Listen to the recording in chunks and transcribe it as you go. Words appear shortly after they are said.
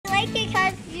like it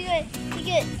because you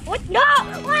get what? No!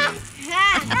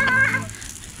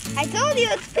 I told you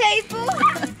it's painful.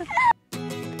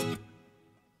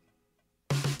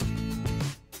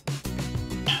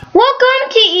 Welcome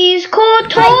to E's Cool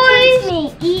Toys. Hi, it's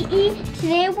me, EE.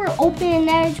 Today we're opening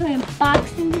another toy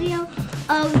unboxing video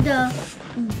of the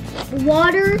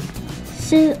water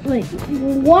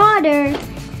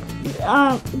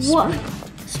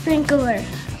sprinkler.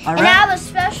 All right. And I have a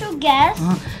special guest.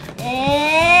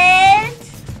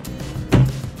 It's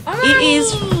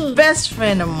EE's best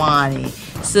friend Amani.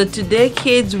 So today,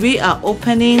 kids, we are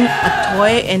opening a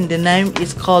toy, and the name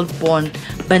is called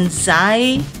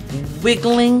Banzai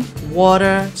Wigglin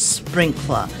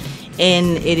Sprinkler,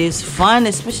 and it is fun,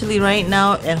 especially right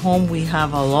now at home. We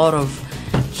have a lot of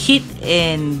heat,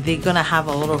 and they're gonna have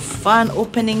a lot of fun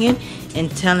opening it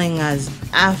and telling us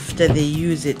after they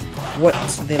use it what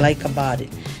they like about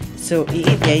it. So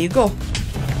there you go.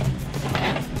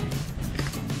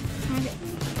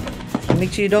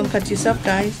 Make sure you don't cut yourself,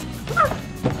 guys.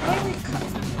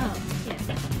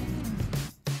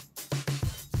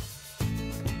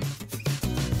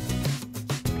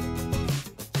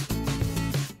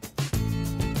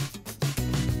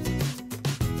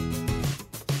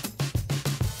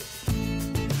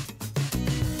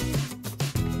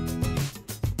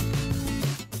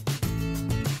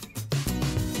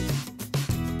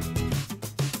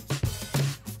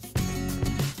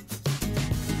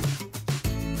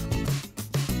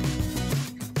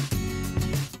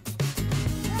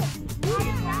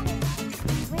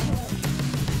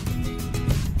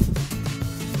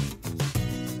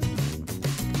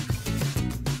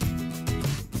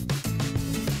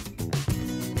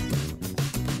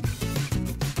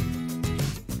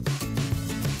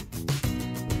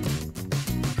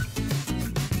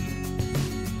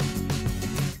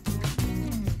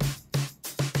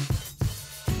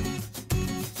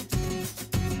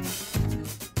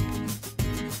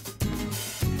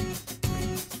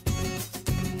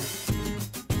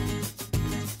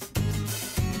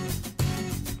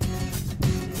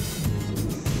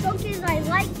 I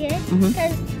like it because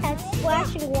it has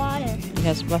splashing water. It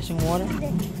has splashing water?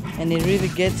 And it really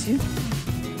gets you?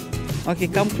 Okay,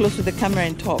 come close to the camera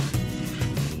and talk.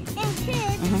 And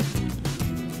kids.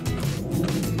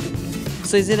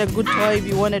 So is it a good toy if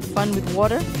you wanted fun with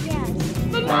water? Yes.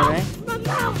 Alright.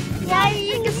 Yeah,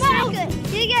 you can smack it.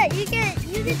 You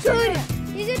can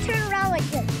turn around like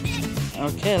this.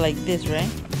 Okay, like this, right?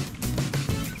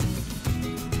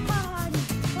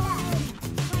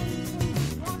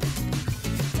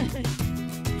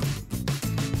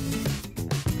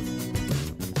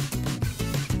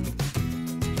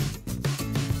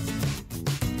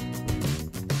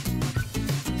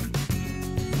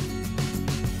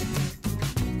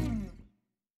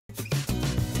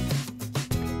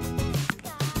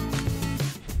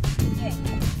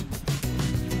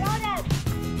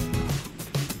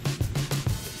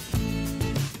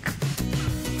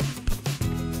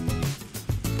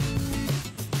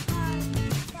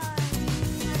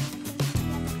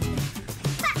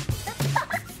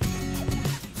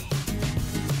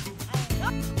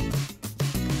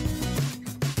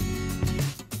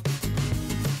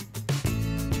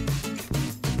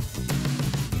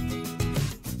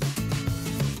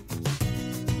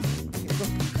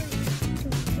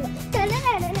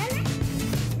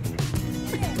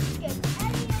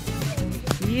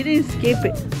 You didn't skip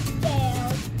it.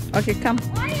 Okay, come. Wait,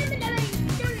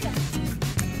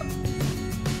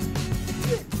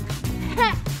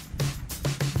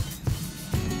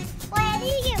 I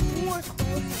need to get more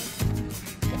closer.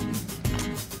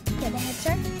 Okay, the head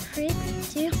start. 3,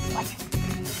 2, 1.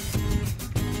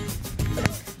 Wait,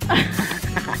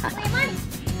 Money.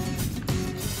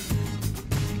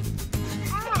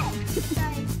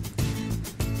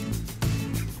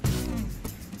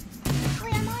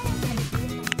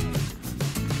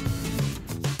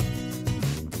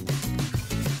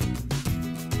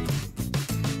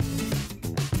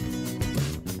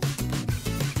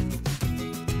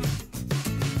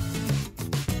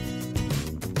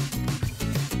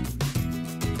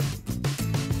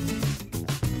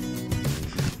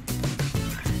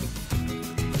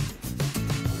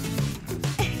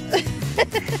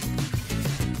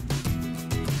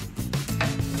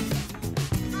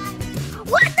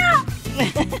 What the?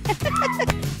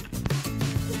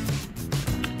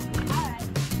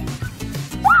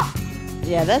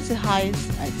 Yeah, that's the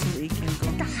highest actually it can go.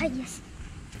 The highest.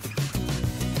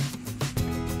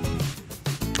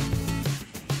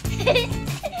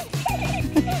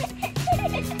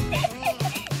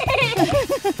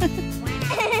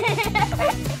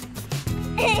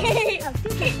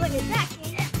 What is that?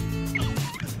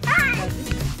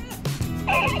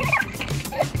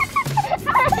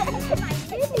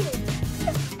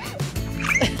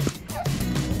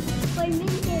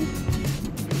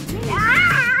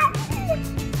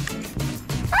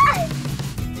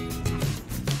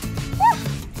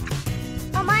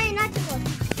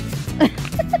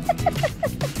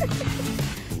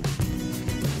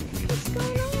 What's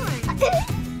going on?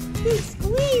 He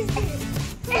squeezed it.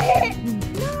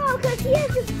 No, because he has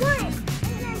the foot.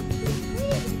 And then he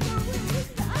squeezed it. So this is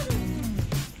the other one.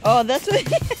 Oh, that's what.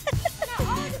 Now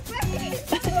all the pressure is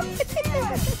put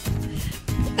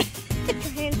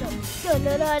your hands up. Da,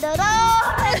 da, da, da, da.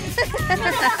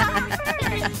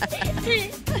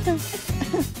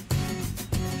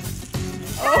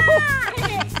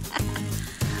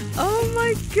 Oh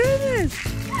my goodness!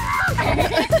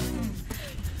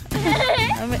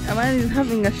 Amani is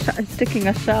having taking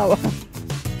a shower.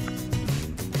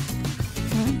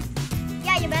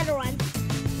 Yeah, you better run.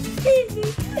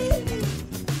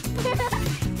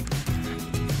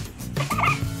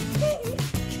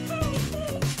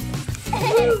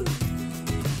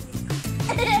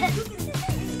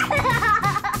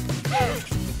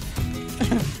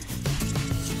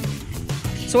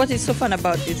 So what is so fun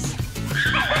about this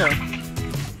toy?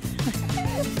 That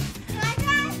is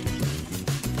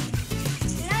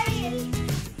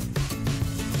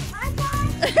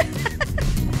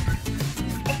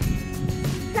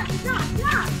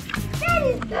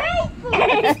painful.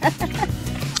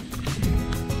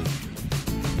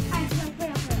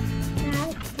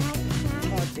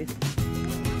 What's this?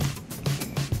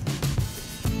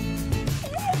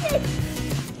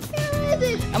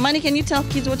 Amani, can you tell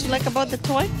kids what you like about the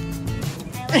toy?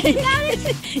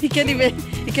 You can't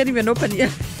even open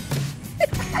it.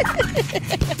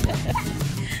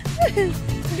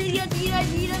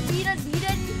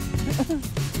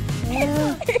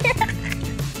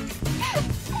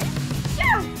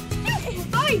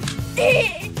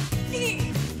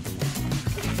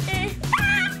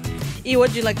 E,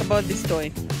 what do you like about this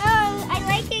toy? I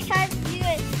like it because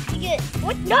you get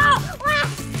what? No!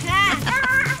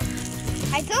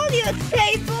 I told you it's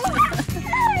painful.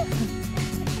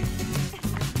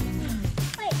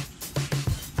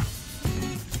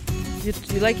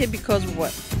 You like it because of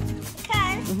what?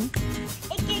 Because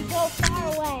it can go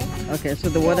far away. Okay, so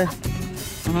the water.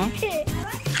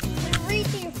 Read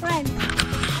to your friends.